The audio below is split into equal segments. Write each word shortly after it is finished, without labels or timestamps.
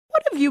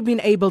have you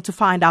been able to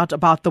find out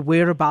about the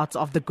whereabouts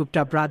of the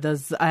Gupta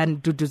brothers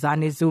and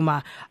Duduzane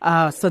Zuma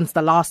since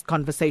the last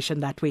conversation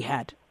that we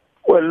had?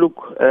 Well,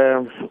 look,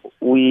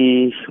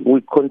 we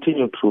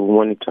continue to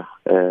monitor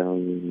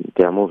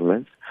their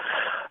movements.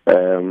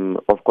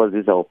 Of course,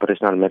 these are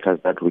operational matters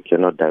that we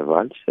cannot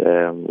divulge.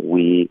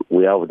 We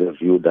are of the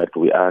view that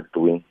we are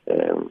doing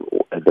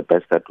the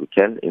best that we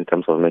can in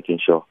terms of making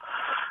sure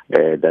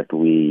that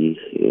we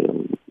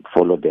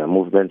follow their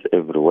movements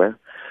everywhere.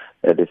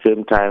 At the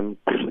same time,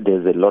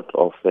 there's a lot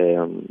of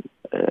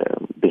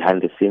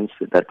behind the scenes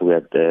that we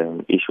had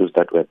issues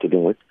that we're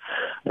dealing with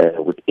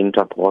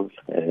Interpol.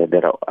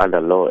 There are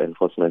other law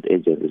enforcement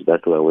agencies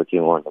that we are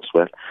working on as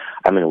well.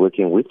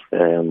 Working with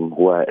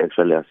who are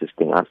actually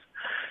assisting us.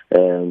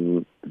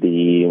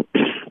 The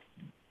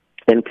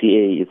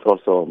NPA is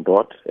also on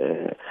board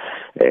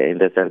in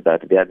the sense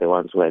that they are the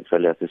ones who are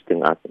actually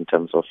assisting us in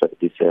terms of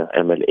these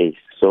MLAs.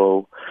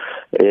 So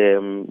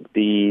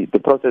the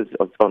process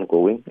is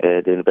ongoing.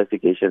 The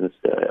investigations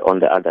on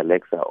the other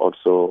legs are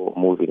also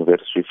moving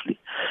very swiftly.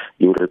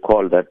 You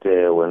recall that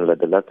when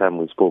the last time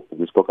we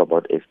spoke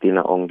about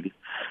Estina only.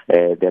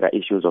 There are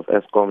issues of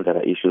ESCOM, there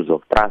are issues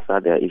of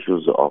TRASA, there are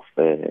issues of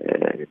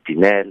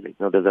Dinel.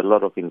 There's a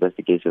lot of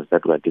investigations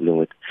that we're dealing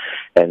with,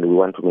 and we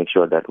want to make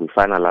sure that we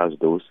finalize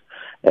those.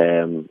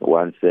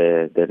 Once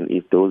then,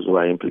 if those who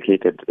are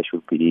implicated, they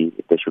should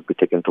be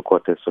taken to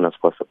court as soon as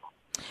possible.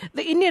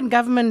 The Indian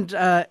government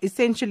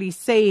essentially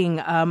saying,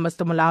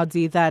 Mr.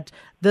 Mulaudzi, that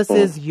this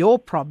is your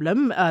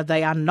problem.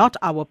 They are not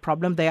our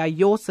problem. They are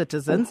your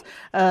citizens.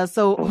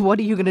 So what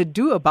are you going to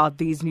do about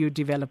these new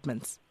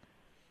developments?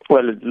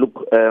 Well,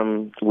 look,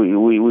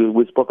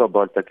 we spoke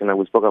about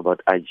we spoke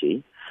about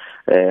IJ.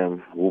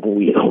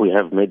 We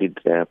have made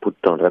it put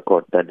on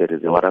record that there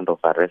is a warrant of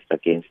arrest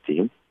against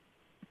him.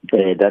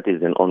 That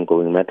is an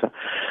ongoing matter.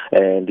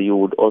 And you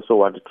would also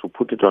want to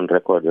put it on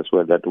record as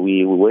well that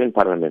we were in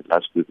Parliament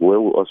last week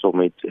where we also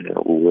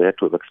we had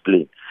to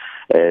explain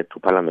to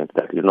Parliament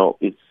that,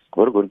 it's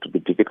not going to be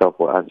difficult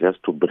for us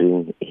just to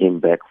bring him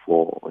back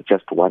for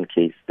just one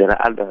case. There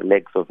are other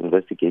legs of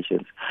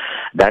investigations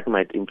that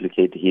might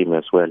implicate him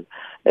as well.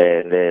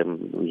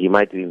 And he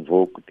might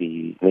invoke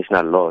the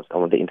national laws,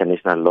 the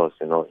international laws,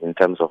 in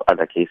terms of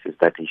other cases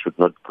that he should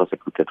not be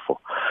prosecuted for.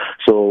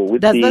 So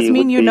does this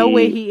mean you know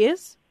where he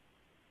is?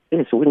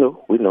 Yes, we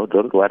know.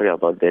 Don't worry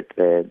about that.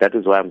 That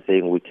is why I'm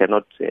saying we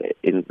cannot,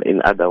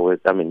 in other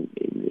words,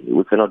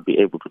 we cannot be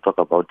able to talk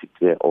about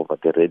it over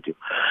the radio.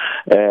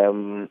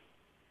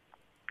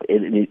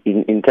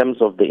 In terms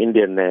of the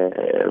Indian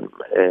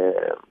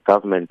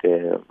government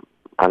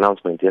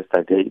announcement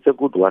yesterday, it's a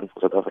good one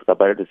for South Africa,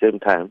 but at the same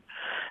time,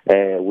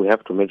 we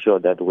have to make sure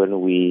that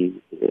when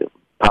we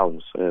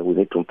pounce, we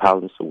need to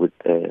pounce with,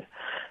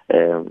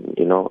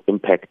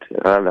 impact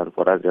rather than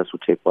for us just to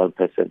take one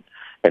person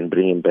and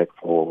bring him back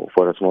for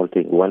a small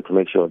thing. We want to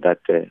make sure that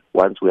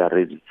once we are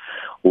ready,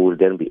 we will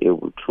then be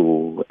able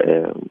to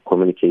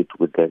communicate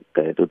with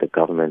the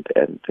government,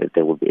 and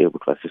they will be able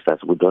to assist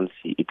us. We don't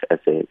see it as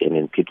an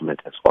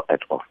impediment at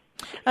all.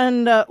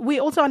 And we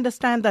also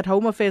understand that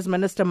Home Affairs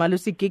Minister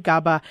Malusi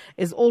Gigaba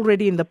is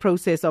already in the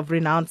process of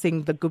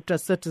renouncing the Gupta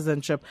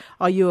citizenship.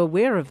 Are you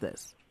aware of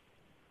this?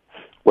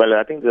 Well,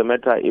 I think the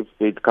matter, if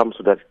it comes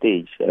to that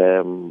stage,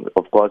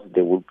 of course,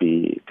 there will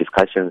be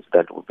discussions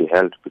that will be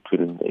held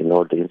between,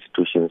 the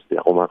institutions, the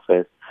Home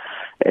Affairs,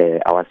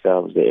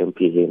 ourselves, the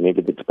MPA,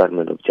 maybe the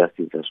Department of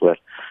Justice as well,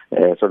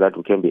 so that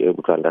we can be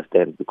able to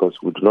understand, because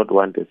we do not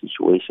want a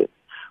situation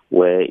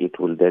where it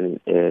will then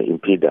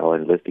impede our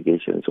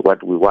investigations.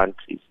 What we want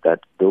is that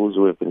those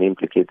who have been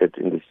implicated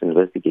in these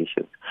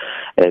investigations,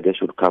 they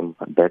should come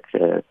back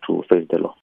to face the law.